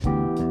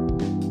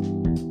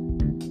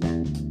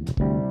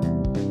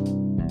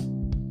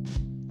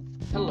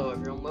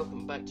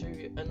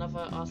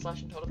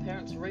r/entitled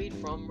parents read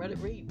from Reddit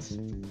Reads.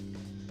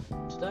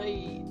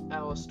 Today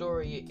our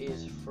story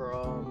is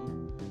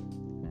from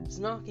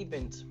Snarky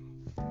Bint,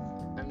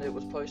 and it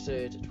was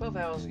posted 12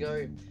 hours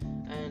ago,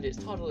 and its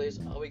title is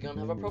 "Are We Gonna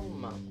Have a Problem,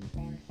 Mum?"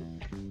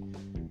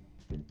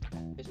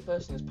 This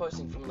person is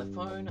posting from their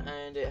phone,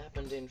 and it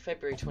happened in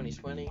February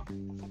 2020.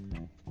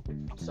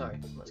 So,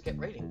 let's get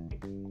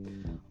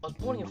reading. I was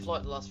boarding a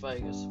flight to Las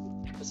Vegas.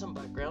 For some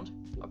background,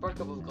 I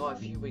broke up with a guy a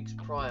few weeks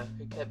prior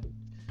who kept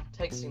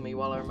texting me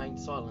while I remained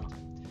silent.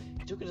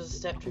 He took it a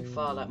step too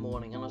far that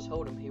morning, and I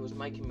told him he was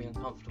making me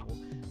uncomfortable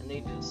and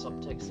needed to stop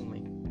texting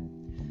me.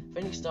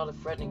 Then he started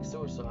threatening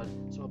suicide,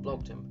 so I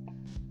blocked him.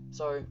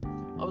 So,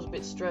 I was a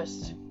bit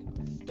stressed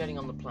getting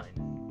on the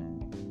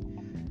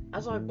plane.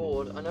 As I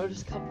board, I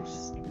noticed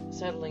couples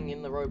settling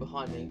in the row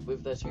behind me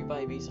with their 2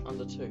 babies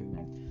under 2.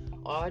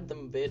 I eyed them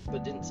a bit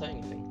but didn't say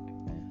anything.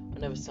 I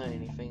never say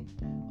anything.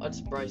 I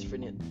just brace for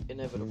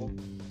inevitable.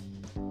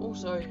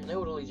 Also, an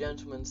elderly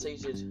gentleman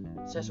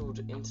settled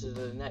into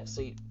the next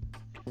seat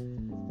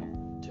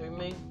to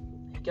me.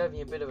 He gave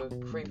me a bit of a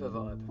creeper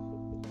vibe.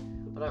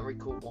 I don't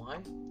recall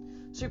why.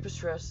 Super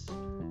stressed.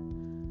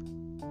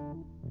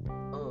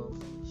 Oh,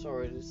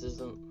 sorry, this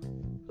isn't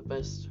the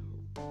best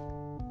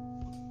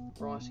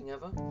writing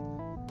ever.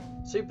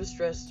 Super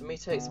stressed, me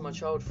texting my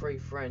child-free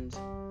friend.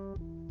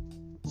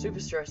 Super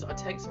stressed, I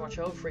texted my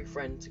child-free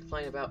friend to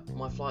complain about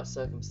my flight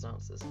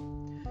circumstances.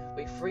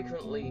 We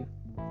frequently,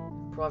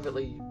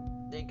 privately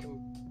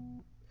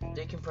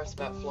decompress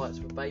about flights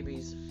with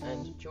babies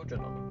and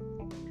children on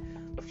them.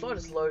 The flight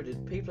is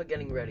loaded, people are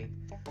getting ready.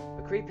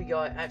 The creepy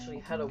guy actually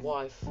had a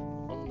wife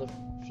on the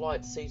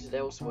flight seated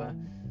elsewhere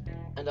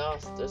and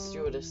asked a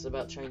stewardess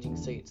about changing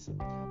seats.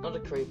 Not a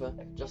creeper,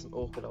 just an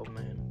awkward old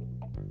man.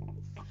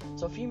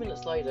 So a few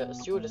minutes later, a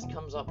stewardess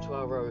comes up to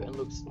our row and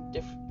looks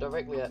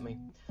directly at me.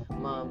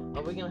 Mum,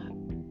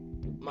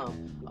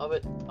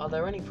 are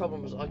there any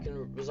problems I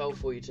can resolve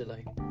for you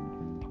today?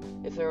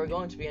 If there are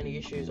going to be any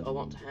issues, I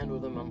want to handle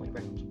them on the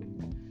ground.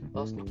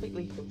 I was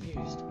completely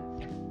confused.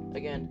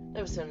 Again,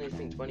 never said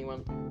anything to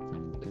anyone.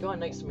 The guy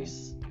next to me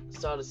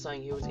started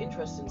saying he was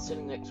interested in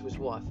sitting next to his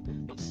wife,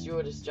 but the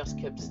stewardess just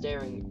kept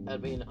staring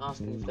at me and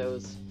asking if there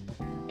was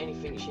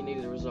anything she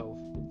needed to resolve.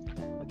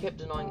 I kept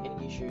denying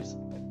any issues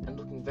and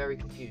looking very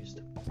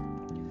confused.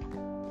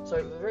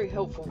 So the very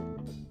helpful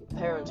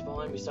parents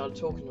behind me started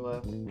talking to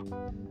her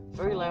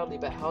very loudly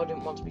about how I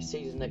didn't want to be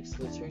seated next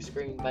to the 2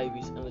 screaming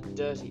babies and a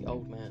dirty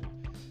old man,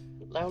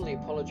 loudly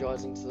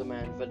apologising to the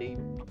man that he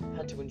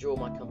had to endure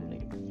my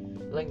company,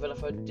 yelling that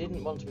if I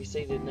didn't want to be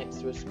seated next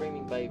to a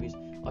screaming babies,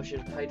 I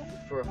should have paid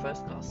for a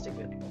first-class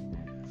ticket.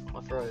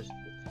 I froze.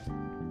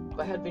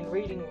 I had been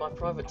reading my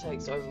private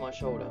text over my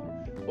shoulder.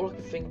 All I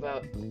could think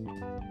about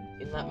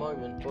in that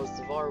moment was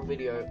the viral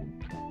video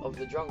of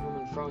the drunk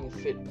woman throwing a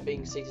fit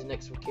being seated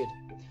next to a kid.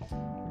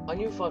 I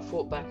knew if I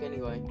fought back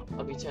anyway,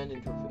 I'd be turned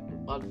into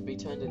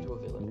a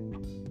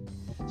villain.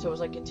 So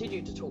as I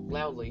continued to talk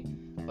loudly,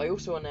 I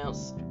also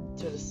announced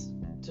to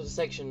the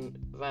section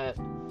that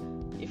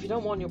if you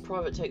don't want your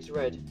private text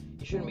read,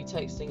 you shouldn't be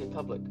texting in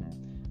public.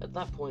 At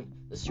that point,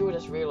 the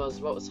stewardess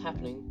realised what was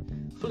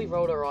happening, fully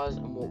rolled her eyes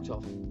and walked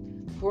off.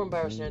 The poor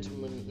embarrassed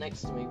gentleman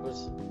next to me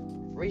was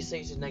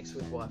reseated next to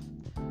his wife,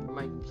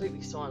 remained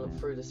completely silent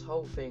through this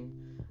whole thing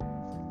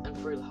and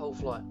through the whole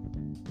flight.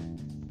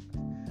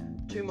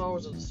 2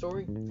 morals of the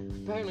story.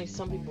 Apparently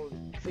some people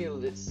feel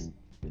that it's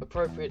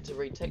appropriate to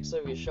read text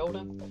over your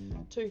shoulder.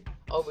 2.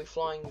 I'll be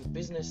flying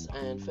business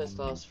and first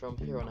class from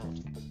here on out.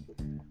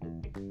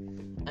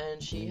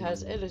 And she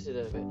has edited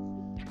it a bit.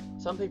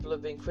 Some people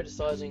have been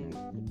criticising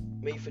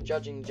me for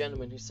judging the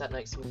gentleman who sat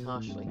next to me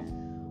harshly.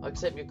 I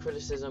accept your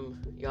criticism,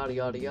 yada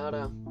yada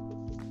yada.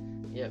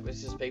 Yeah,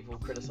 it's just people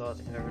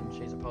criticising her and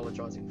she's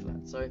apologising for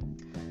that. So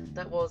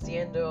that was the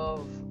end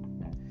of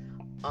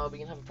Are We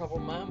Gonna Have a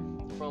Problem, Ma'am?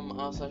 From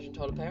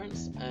r/entitled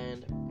parents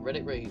and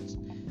Reddit Reads.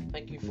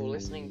 Thank you for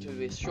listening to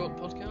this short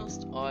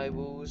podcast. I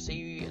will see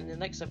you in the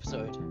next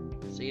episode.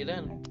 See you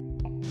then.